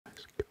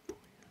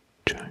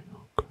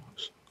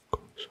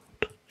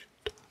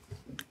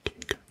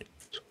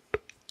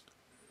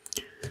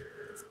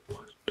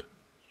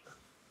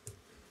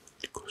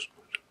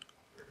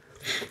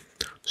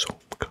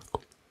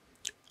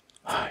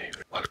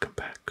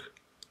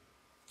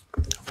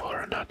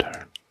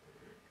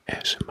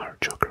ASMR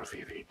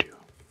geography video.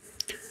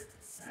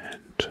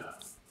 And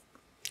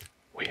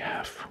we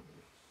have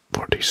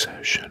for this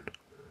session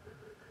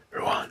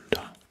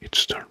Rwanda.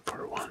 It's turn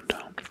for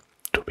Rwanda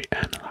to be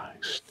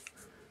analyzed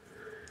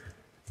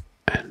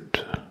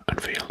and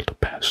unveil the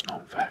best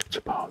known facts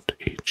about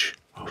each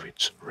of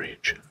its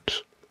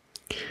regions.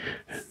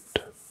 And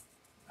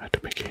at the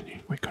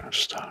beginning we're gonna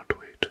start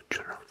with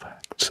general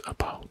facts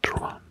about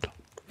Rwanda.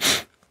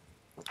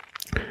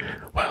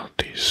 Well,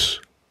 this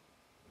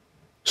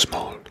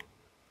small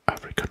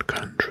African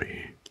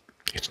country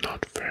is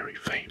not very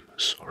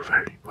famous or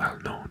very well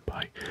known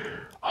by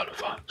all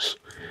of us,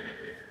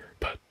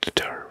 but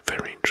there are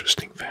very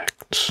interesting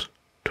facts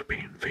to be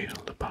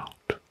unveiled about.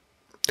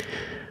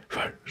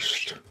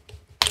 First,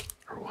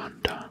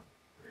 Rwanda,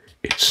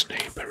 its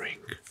neighboring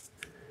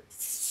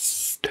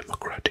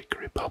Democratic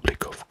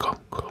Republic of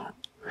Congo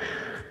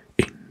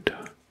in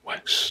the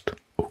west,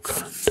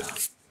 Uganda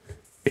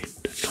in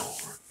the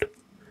north,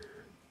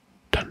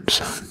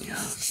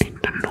 Tanzania in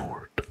the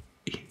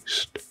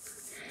northeast,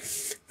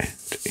 and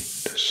in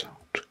the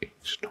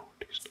southeast,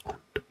 northeast. On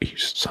the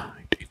east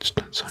side it's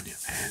Tanzania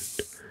and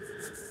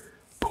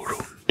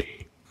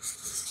Burundi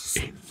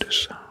in the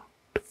south.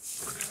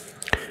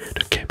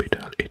 The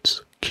capital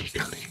is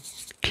Kigali.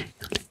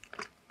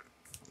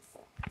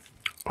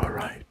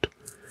 Alright.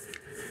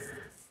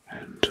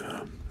 And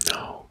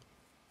now,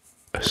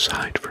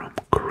 aside from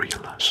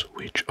gorillas,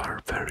 which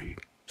are very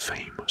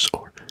famous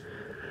or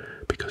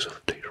because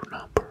of their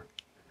number,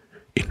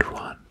 in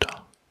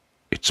Rwanda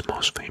it's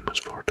most famous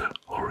for the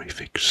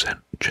horrific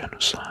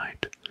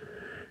genocide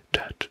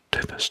that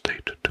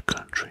devastated the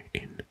country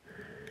in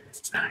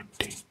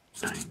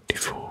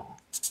 1994.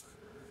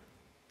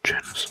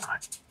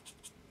 Genocide.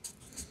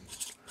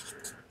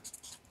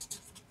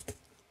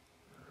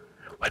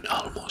 When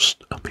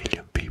almost 1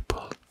 million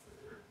people,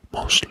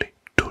 mostly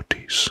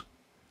Tutsis,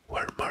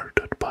 were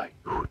murdered by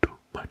Hutu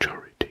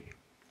majority.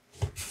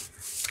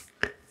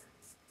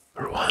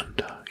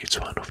 Rwanda is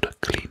one of the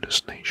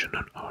cleanest nations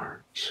on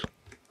earth.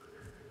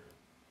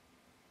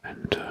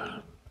 And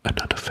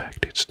another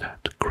fact is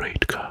that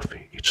great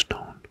coffee is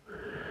known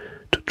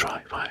to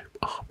thrive high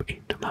up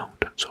in the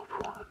mountains of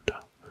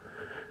Rwanda,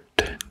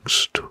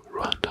 thanks to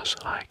Rwanda's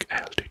high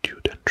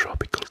altitude and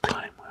tropical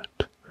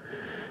climate.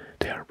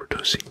 They are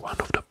producing one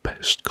of the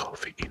best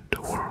coffee in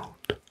the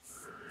world.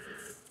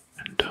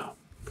 And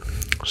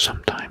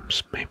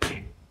sometimes,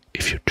 maybe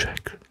if you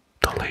check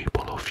the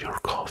label of your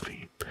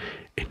coffee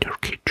in your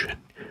kitchen,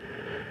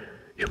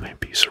 you may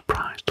be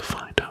surprised to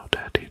find out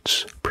that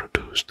it's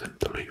produced and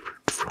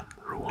delivered from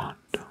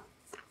Rwanda.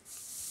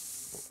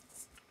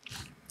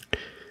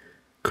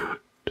 Good.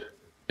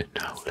 And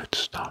now let's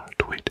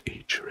start with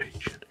each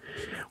region.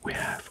 We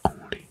have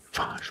only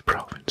 5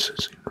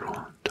 provinces in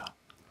Rwanda.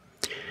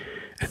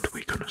 And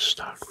we're gonna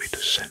start with the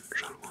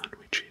central one,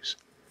 which is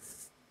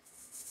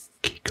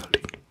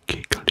Kigali.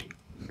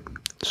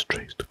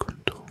 Straight to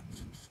Kondo.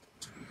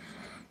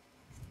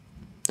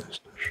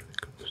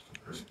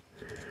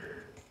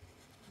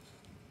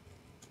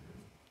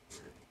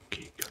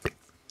 Kigali.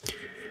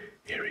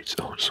 Here is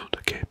also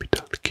the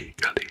capital,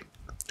 Kigali.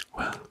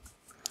 Well,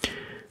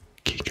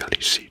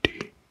 Kigali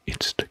city,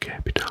 it's the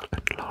capital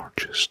and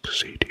largest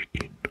city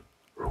in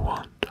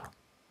Rwanda.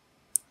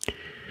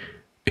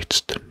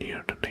 It's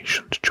near the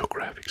nation's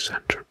geographic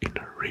center in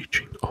a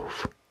region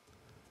of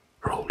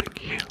rolling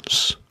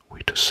hills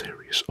with a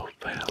series of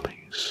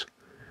valleys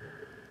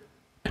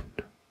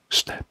and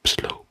steep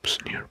slopes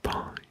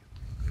nearby.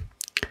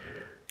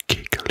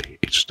 Kigali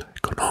is the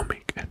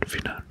economic and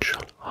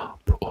financial hub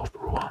of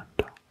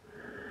Rwanda,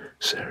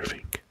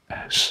 serving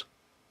as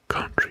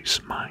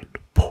country's main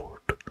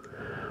port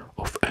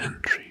of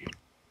entry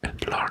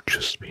and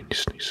largest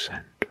business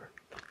center.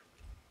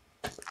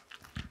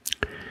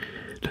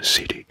 The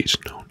city is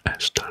known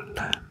as the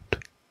land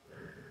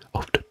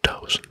of the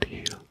 1,000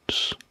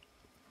 hills.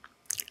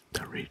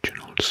 The region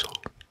also.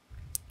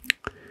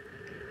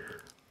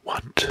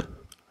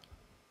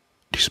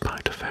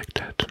 Despite the fact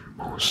that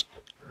most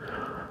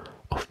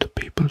of the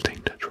people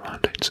think that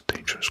Rwanda is a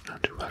dangerous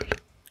country, well,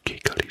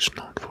 Kigali is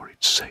known for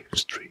its safe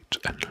streets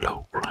and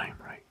low crime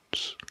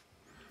rates.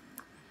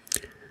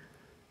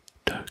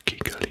 The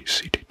Kigali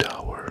City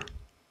Tower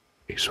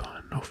is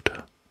one of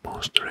the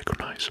most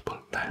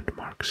recognizable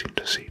landmarks in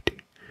the city.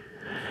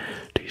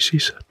 This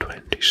is a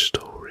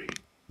 20-story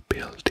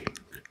building,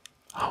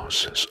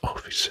 houses,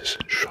 offices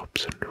and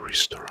shops and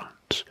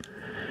restaurants,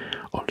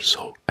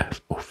 also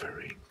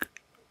offering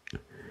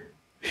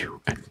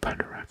view and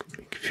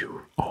panoramic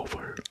view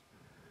over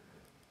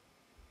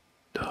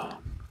the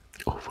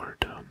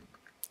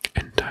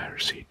entire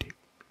city.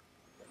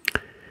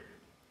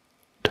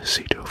 The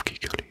city of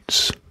Kigali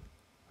is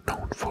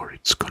known for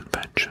its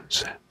convention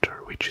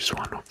center, which is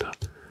one of the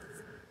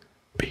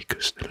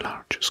biggest and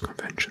largest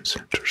convention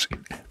centers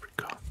in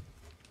Africa.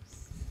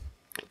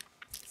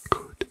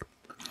 Good.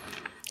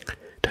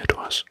 That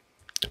was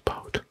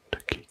about the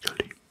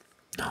Kigali.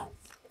 Now,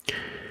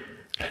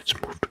 let's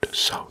move to the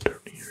southern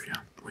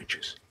area, which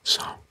is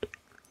south.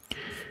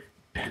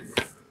 And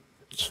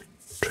let's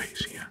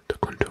trace here the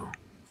Kondo.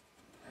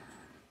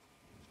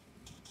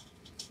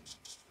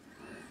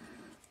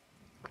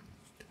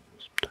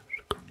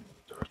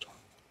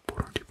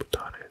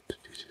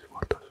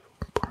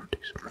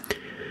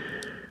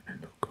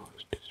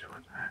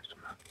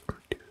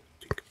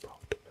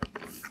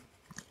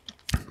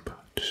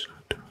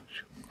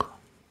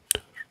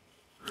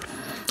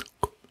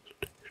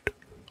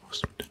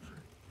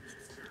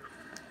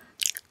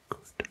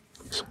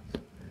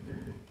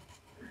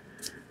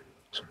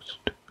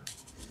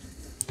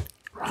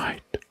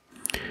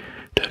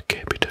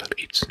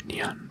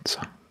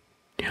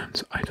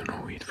 I don't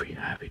know if we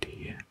have it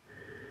here.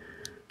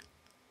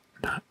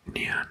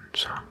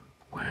 Nyanza.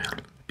 Well,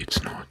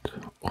 it's not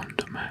on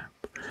the map.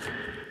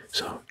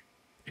 So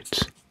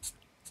it's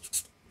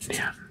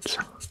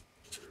Nyanza,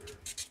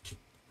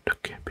 the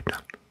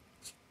capital.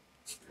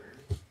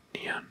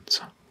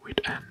 Nyanza with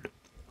N.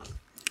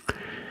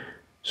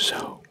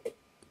 So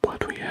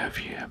what we have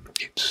here,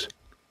 it's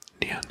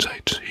Nyanza.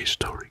 It's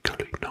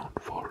historically known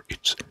for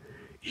its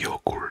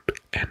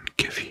yogurt and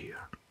kefir.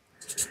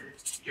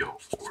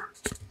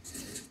 Yogurt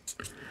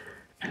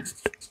and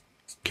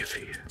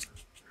kefir.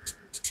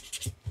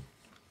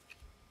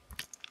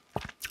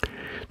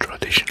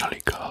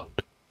 Traditionally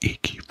called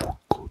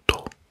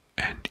Ikivukuto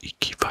and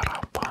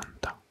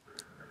Ikivarapanda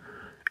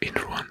in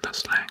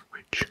Rwanda's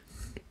language.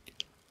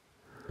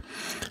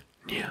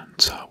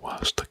 Nyanza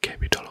was the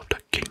capital of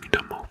the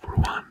Kingdom of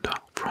Rwanda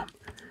from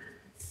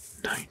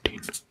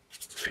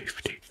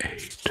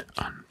 1958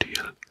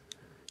 until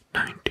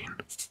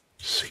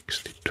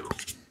 1962.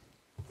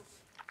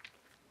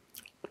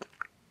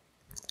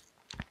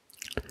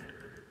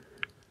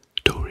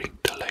 During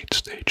the late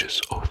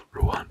stages of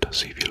Rwanda's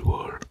civil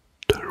war,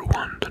 the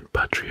Rwandan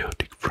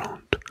Patriotic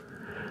Front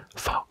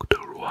fought the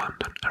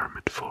Rwandan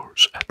armed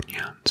force at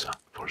Nyanza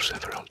for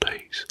several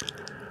days,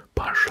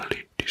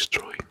 partially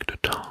destroying the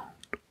town.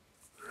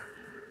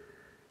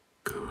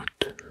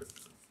 Good.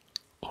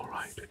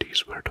 Alright,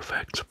 these were the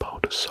facts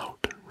about the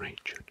southern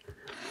region.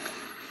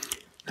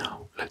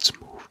 Now let's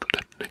move to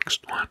the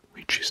next one,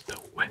 which is the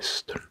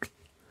western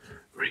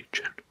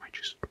region, which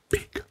is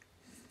big.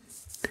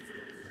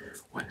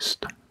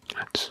 Western.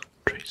 Let's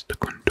trace the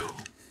contour.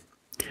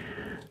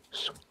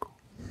 So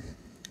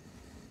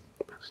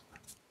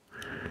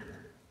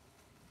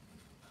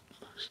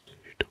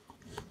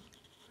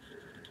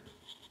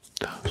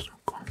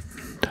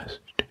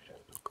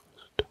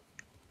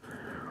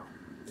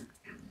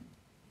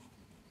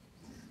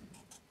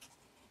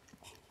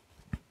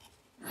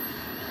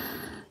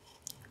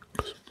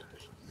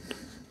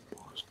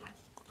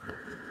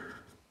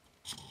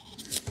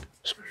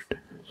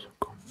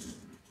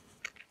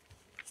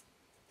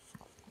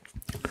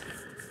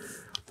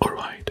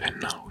alright,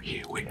 and now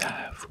here we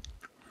have,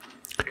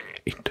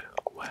 in the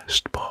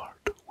west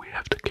part, we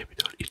have the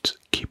capital, it's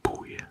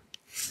Kibuye.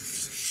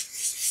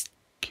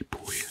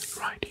 Kibuye,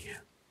 right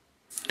here.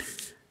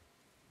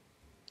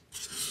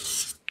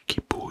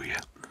 Kibuye.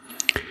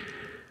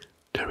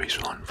 There is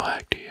one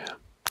fact here.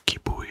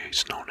 Kibuye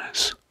is known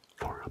as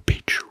for a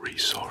beach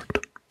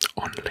resort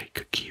on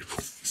Lake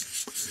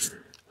Kivu.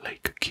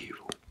 Lake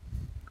Kivu.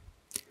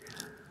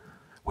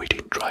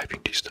 Within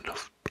driving distance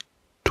of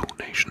 2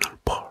 national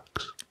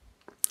parks.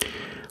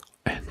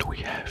 And we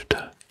have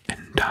the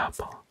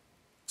Ndaba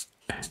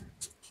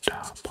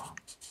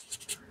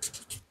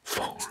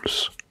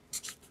Falls.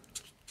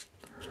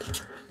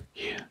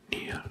 Here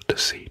near the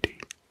city.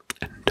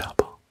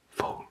 Ndaba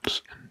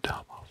Falls.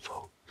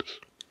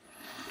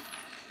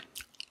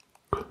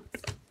 Good.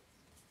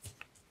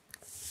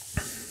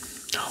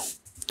 Now,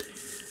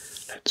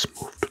 let's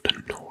move to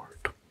the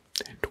north.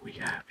 And we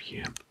have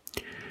here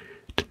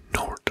the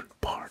northern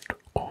part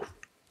of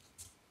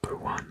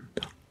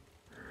Rwanda.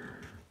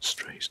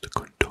 Trace the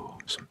contour.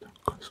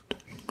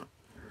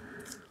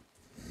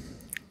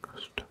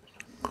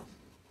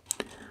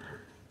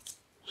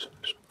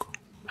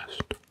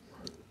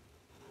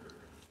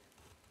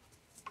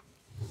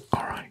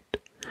 Alright,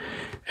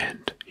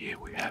 and here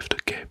we have the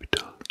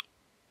capital,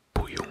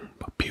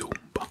 Biumba,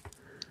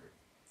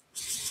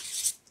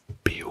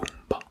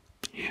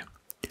 here.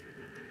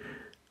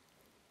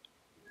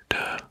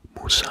 The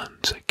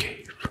Musanze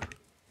cave,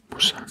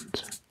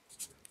 Musanze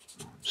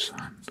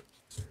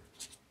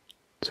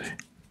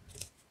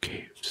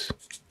caves.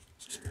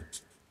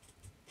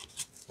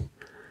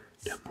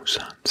 The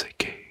Musanze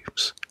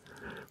caves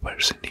were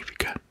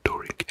significant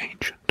during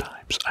ancient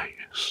times. I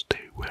guess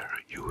they were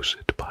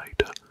used by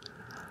the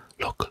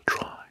local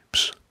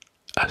tribes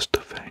as the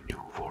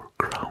venue for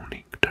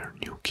crowning their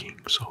new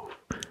kings of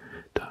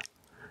the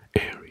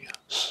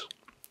areas.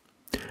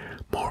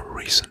 More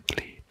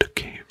recently, the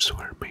caves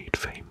were made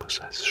famous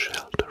as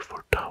shelter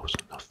for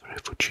thousands of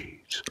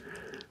refugees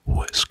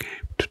who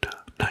escaped the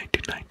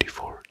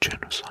 1994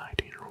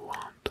 genocide in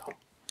Rwanda.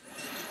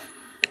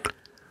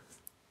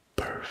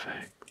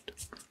 Perfect.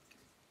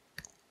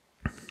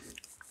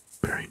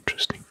 Very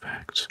interesting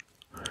facts.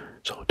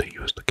 So they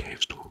used the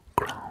caves to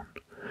crown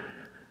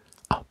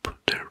up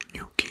their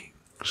new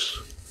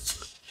kings.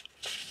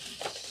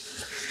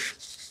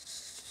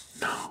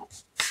 Now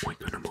we're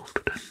gonna move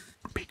to the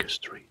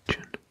biggest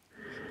region,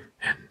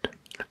 and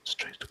let's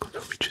trace the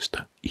contour, which is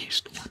the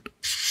east one.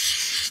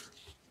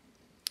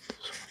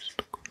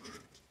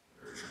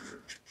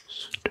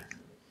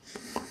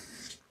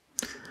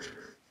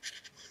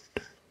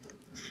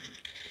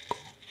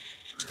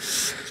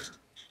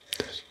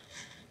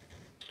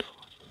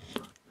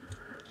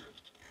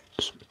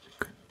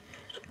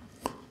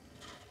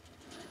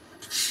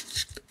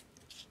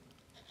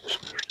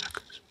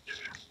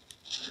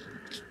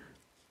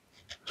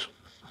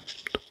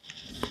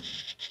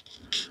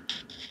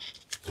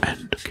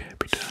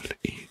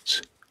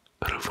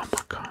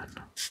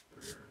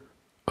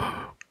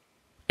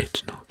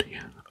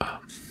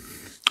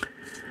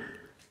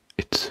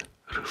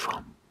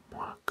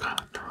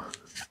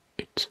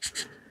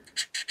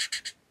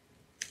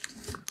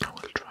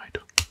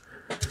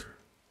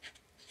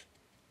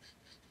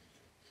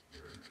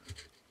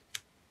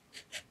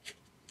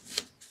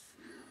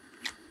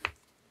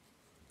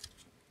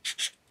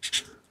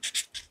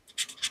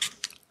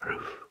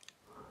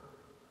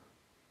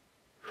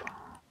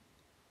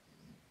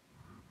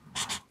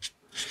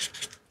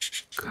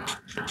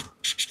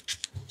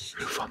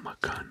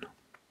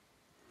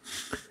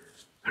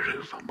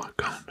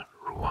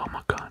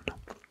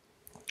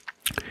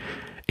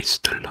 It's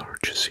the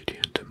largest city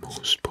and the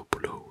most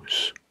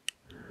populous,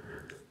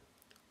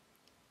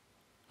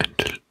 and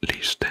the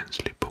least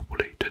densely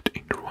populated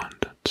in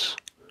Rwanda's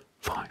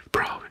 5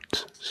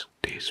 provinces.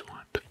 This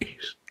one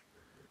is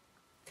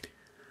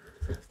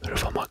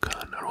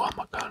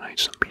Rwamagana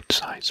is a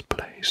mid-sized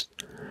place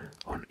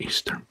on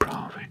eastern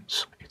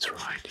province. It's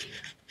right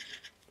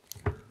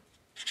here.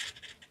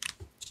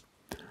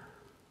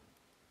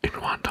 In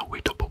Rwanda,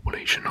 with a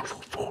population of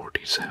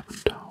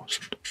 47,203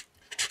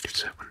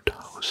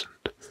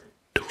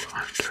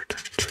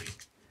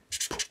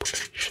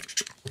 population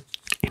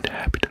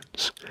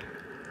inhabitants,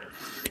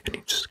 and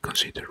it's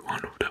considered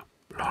one of the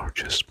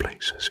largest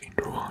places in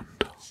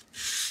Rwanda.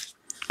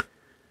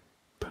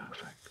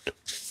 Perfect.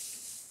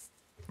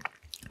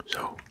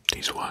 So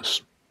this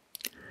was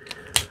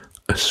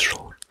a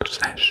short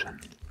session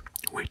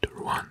with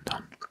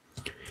Rwanda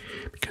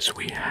because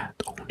we had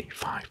only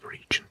 5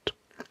 regions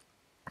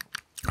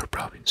or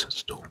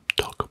provinces to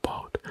talk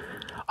about.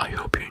 I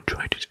hope you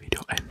enjoyed this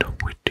video, and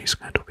with this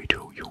kind